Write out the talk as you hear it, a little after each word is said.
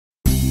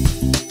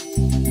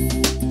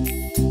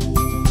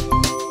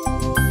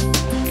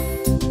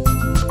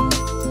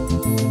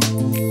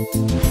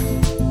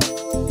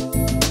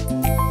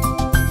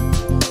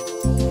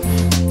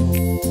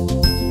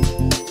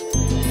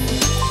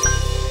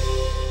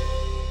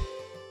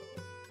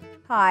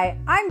Hi,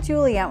 I'm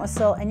Julie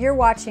Entwistle and you're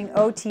watching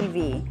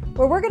OTV,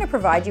 where we're going to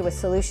provide you with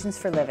solutions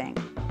for living.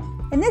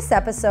 In this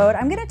episode,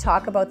 I'm going to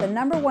talk about the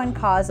 #1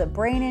 cause of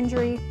brain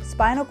injury,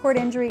 spinal cord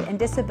injury, and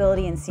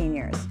disability in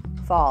seniors: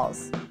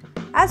 falls.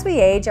 As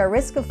we age, our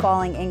risk of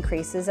falling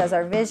increases as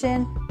our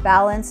vision,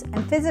 balance,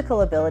 and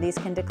physical abilities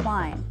can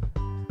decline.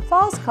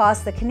 Falls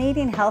cost the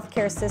Canadian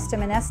healthcare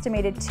system an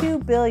estimated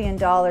 $2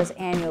 billion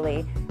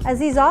annually, as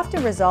these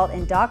often result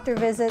in doctor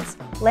visits,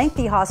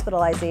 lengthy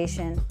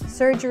hospitalization,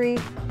 surgery,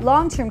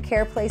 long-term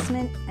care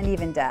placement, and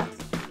even death.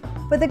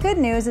 But the good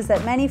news is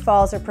that many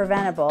falls are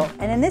preventable,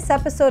 and in this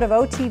episode of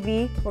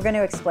OTV, we're going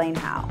to explain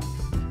how.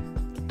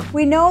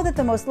 We know that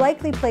the most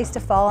likely place to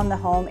fall in the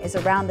home is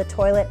around the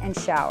toilet and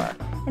shower,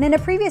 and in a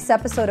previous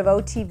episode of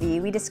OTV,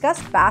 we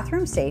discussed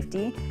bathroom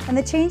safety and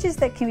the changes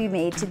that can be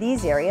made to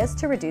these areas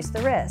to reduce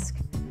the risk.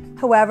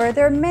 However,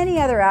 there are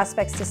many other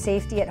aspects to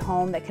safety at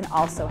home that can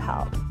also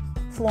help.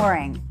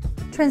 Flooring.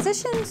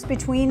 Transitions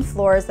between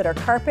floors that are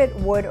carpet,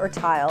 wood, or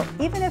tile,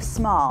 even if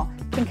small,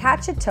 can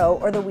catch a toe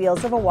or the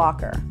wheels of a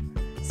walker.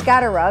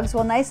 Scatter rugs,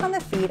 while nice on the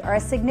feet, are a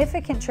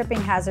significant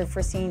tripping hazard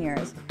for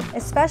seniors,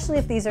 especially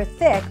if these are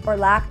thick or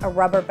lack a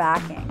rubber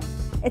backing.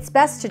 It's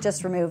best to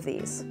just remove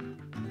these.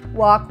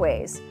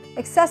 Walkways.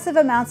 Excessive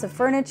amounts of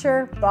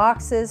furniture,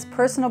 boxes,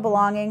 personal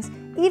belongings,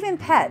 even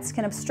pets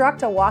can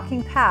obstruct a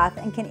walking path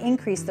and can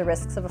increase the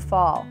risks of a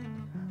fall.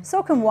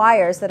 So can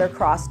wires that are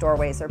crossed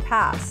doorways or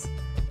paths.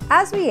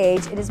 As we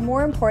age, it is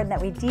more important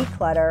that we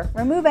declutter,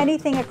 remove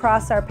anything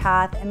across our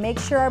path, and make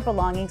sure our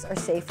belongings are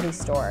safely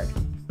stored.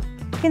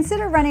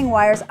 Consider running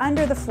wires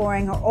under the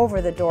flooring or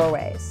over the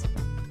doorways.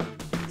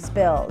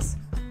 Spills.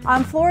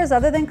 On floors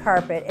other than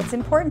carpet, it's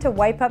important to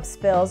wipe up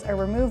spills or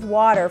remove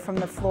water from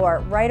the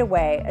floor right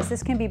away, as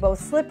this can be both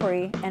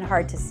slippery and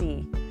hard to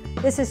see.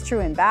 This is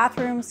true in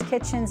bathrooms,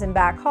 kitchens, and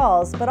back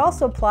halls, but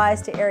also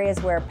applies to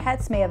areas where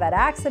pets may have had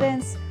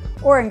accidents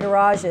or in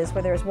garages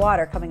where there's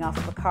water coming off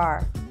of a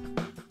car.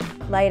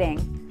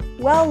 Lighting.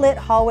 Well-lit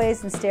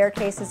hallways and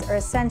staircases are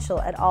essential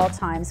at all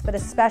times, but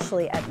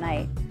especially at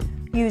night.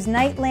 Use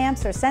night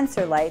lamps or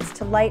sensor lights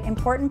to light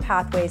important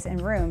pathways in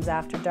rooms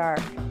after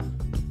dark.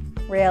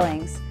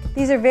 Railings.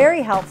 These are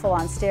very helpful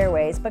on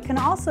stairways, but can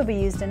also be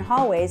used in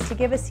hallways to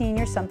give a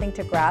senior something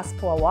to grasp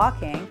while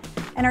walking,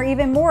 and are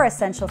even more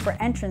essential for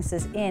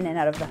entrances in and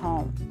out of the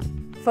home.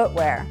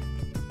 Footwear.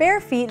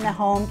 Bare feet in the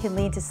home can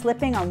lead to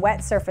slipping on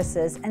wet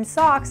surfaces, and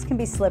socks can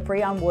be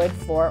slippery on wood,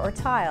 floor, or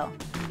tile.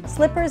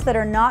 Slippers that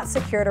are not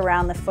secured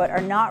around the foot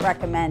are not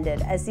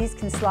recommended, as these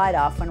can slide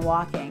off when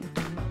walking.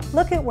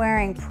 Look at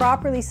wearing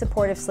properly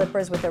supportive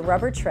slippers with a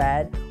rubber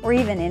tread, or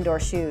even indoor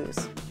shoes.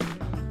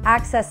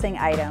 Accessing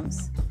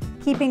items.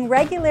 Keeping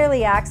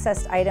regularly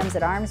accessed items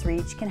at arm's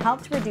reach can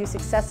help to reduce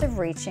excessive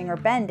reaching or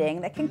bending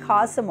that can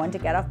cause someone to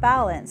get off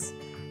balance.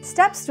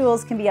 Step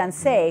stools can be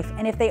unsafe,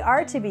 and if they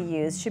are to be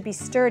used, should be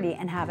sturdy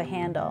and have a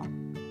handle.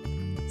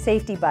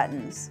 Safety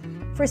buttons.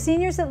 For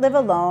seniors that live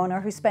alone or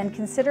who spend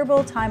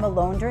considerable time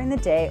alone during the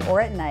day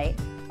or at night,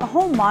 a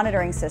home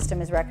monitoring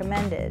system is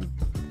recommended.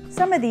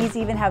 Some of these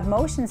even have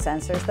motion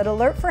sensors that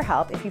alert for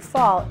help if you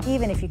fall,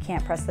 even if you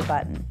can't press the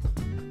button.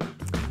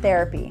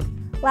 Therapy.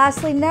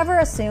 Lastly, never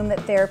assume that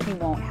therapy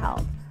won't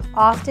help.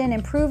 Often,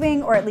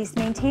 improving or at least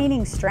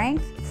maintaining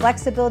strength,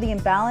 flexibility,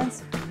 and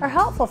balance are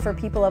helpful for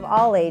people of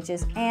all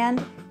ages,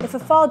 and if a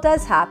fall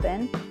does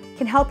happen,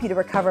 can help you to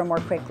recover more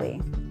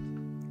quickly.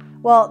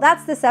 Well,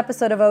 that's this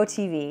episode of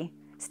OTV.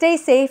 Stay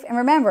safe, and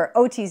remember,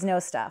 OT's know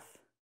stuff.